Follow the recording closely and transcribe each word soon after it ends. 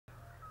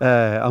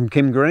I'm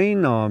Kym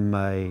Green. I'm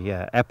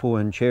a apple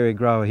and cherry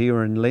grower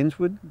here in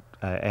Lenswood.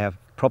 Our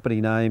property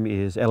name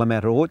is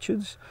Alamata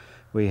Orchards.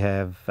 We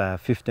have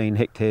 15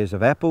 hectares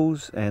of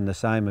apples and the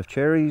same of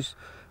cherries.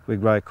 We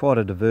grow quite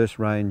a diverse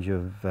range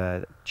of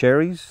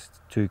cherries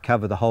to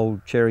cover the whole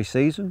cherry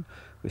season.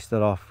 We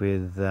start off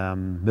with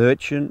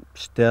Merchant,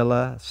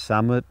 Stella,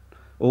 Summit.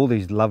 All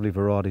these lovely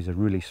varieties are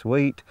really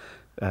sweet,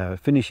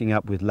 finishing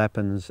up with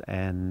Lapins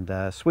and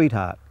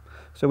Sweetheart.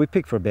 So we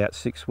pick for about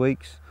 6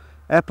 weeks.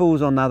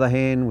 Apples, on the other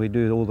hand, we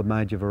do all the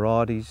major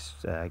varieties,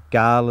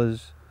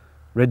 Galas,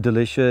 Red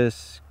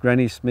Delicious,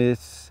 Granny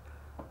Smiths,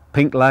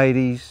 Pink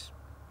Ladies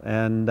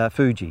and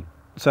Fuji.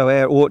 So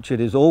our orchard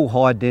is all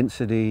high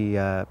density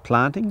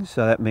plantings,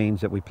 so that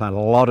means that we plant a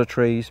lot of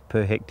trees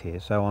per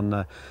hectare. So on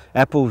the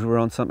apples we're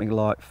on something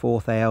like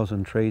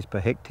 4,000 trees per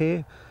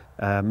hectare,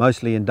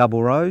 mostly in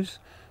double rows,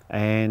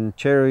 and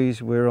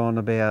cherries we're on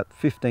about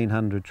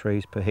 1,500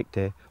 trees per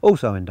hectare,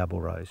 also in double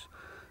rows.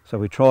 So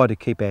we try to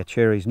keep our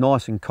cherries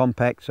nice and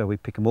compact, so we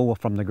pick them all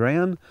from the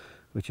ground,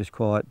 which is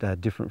quite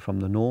different from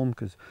the norm,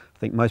 because I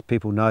think most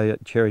people know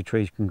that cherry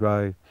trees can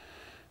grow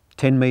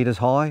 10 metres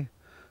high.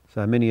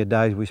 So many a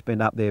days we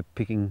spend up there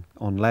picking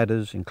on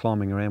ladders and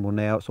climbing around. Well,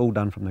 now it's all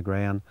done from the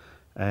ground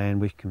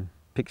and we can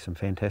pick some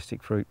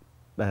fantastic fruit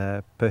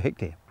per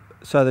hectare.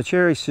 So the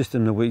cherry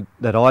system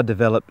that I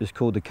developed is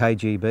called the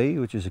KGB,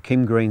 which is a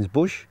Kym Green's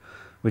bush,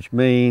 which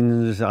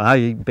means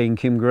being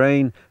Kym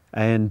Green,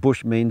 and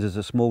bush means it's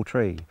a small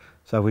tree.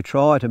 So we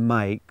try to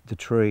make the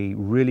tree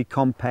really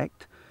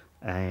compact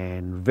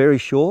and very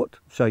short,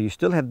 so you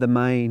still have the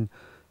main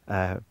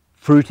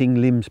fruiting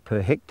limbs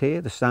per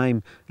hectare, the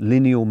same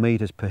lineal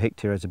metres per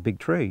hectare as a big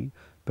tree,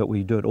 but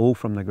we do it all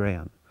from the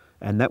ground.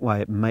 And that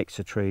way it makes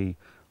the tree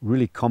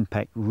really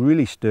compact,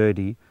 really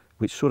sturdy,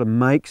 which sort of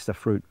makes the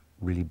fruit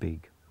really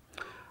big.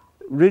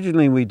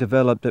 Originally we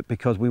developed it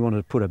because we wanted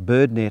to put a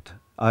bird net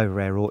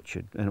over our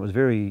orchard, and it was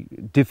very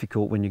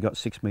difficult when you got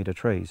 6-metre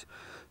trees.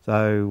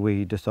 So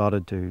we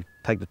decided to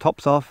take the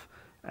tops off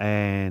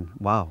and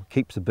wow,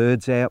 keeps the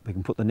birds out, we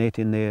can put the net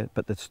in there,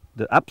 but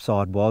the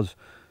upside was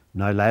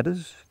no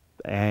ladders,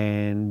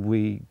 and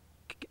we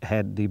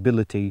had the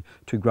ability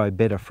to grow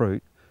better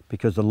fruit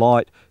because the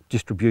light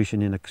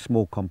distribution in a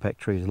small compact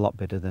tree is a lot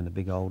better than a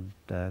big old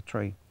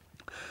tree.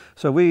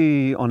 So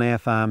we on our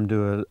farm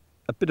do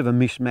a bit of a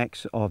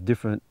mishmash of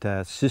different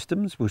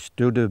systems. We'll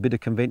still do a bit of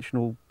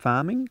conventional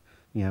farming,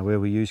 you know, where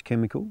we use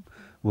chemical.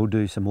 We'll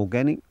do some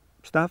organic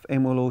stuff,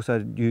 and we'll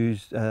also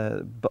use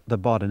the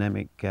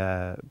biodynamic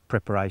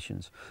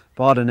preparations.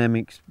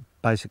 Biodynamics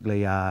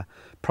basically are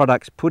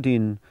products put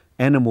in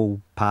animal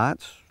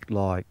parts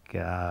like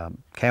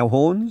cow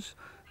horns,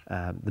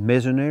 the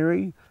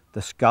mesentery,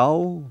 the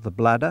skull, the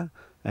bladder,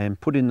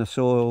 and put in the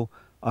soil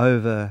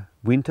over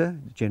winter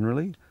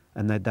generally,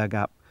 and they're dug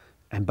up.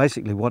 And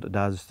basically what it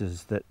does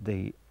is that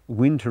the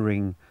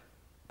wintering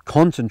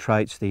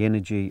concentrates the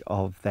energy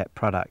of that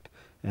product,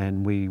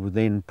 and we will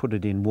then put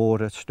it in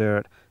water, stir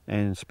it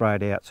and spray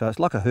it out. So it's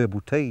like a herbal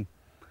tea,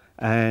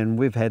 and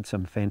we've had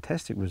some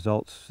fantastic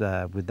results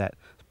with that,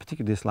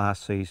 particularly this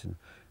last season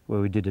where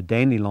we did a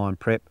dandelion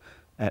prep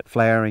at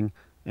flowering,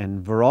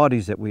 and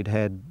varieties that we'd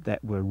had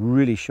that were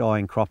really shy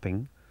in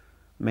cropping,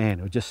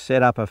 man, we just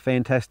set up a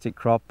fantastic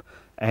crop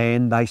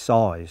and they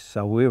sized,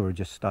 so we were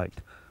just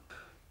stoked.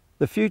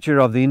 The future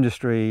of the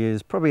industry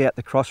is probably at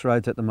the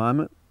crossroads at the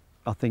moment.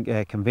 I think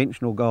our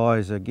conventional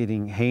guys are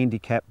getting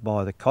handicapped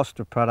by the cost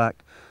of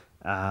product.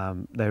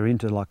 They're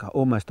into like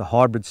almost a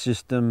hybrid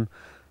system,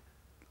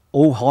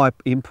 all high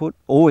input,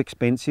 all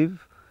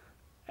expensive,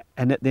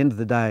 and at the end of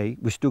the day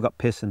we've still got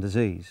pests and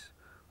disease.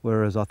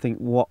 Whereas I think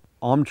what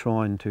I'm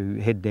trying to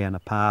head down a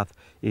path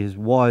is,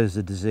 why is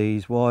the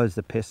disease, why is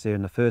the pest there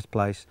in the first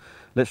place?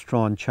 Let's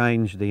try and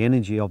change the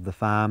energy of the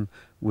farm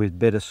with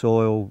better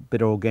soil,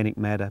 better organic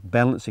matter,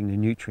 balancing the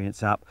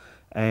nutrients up,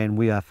 and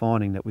we are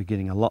finding that we're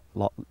getting a lot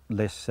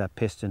less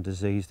pest and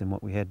disease than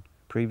what we had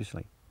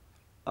previously.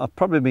 I've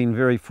probably been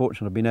very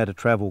fortunate. I've been able to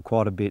travel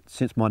quite a bit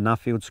since my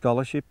Nuffield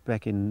Scholarship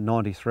back in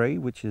 '93,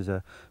 which is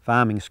a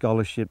farming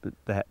scholarship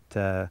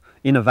that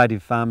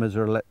innovative farmers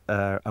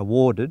are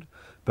awarded,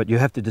 but you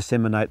have to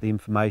disseminate the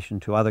information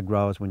to other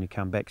growers when you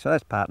come back. So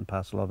that's part and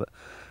parcel of it.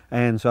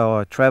 And so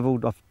I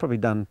travelled, I've probably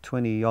done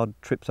 20 odd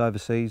trips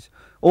overseas,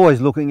 always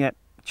looking at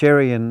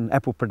cherry and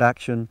apple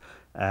production,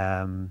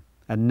 and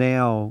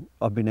now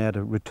I've been able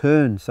to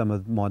return some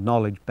of my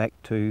knowledge back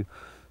to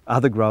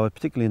other growers,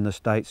 particularly in the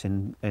States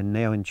and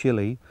now in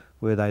Chile,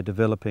 where they're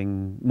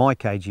developing my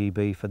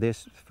KGB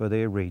for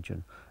their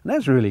region. And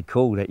that's really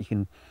cool that you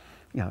can,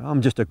 you know,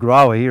 I'm just a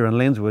grower here in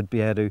Lenswood,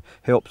 be able to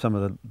help some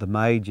of the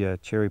major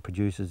cherry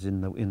producers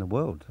in the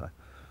world. So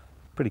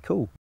pretty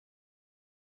cool.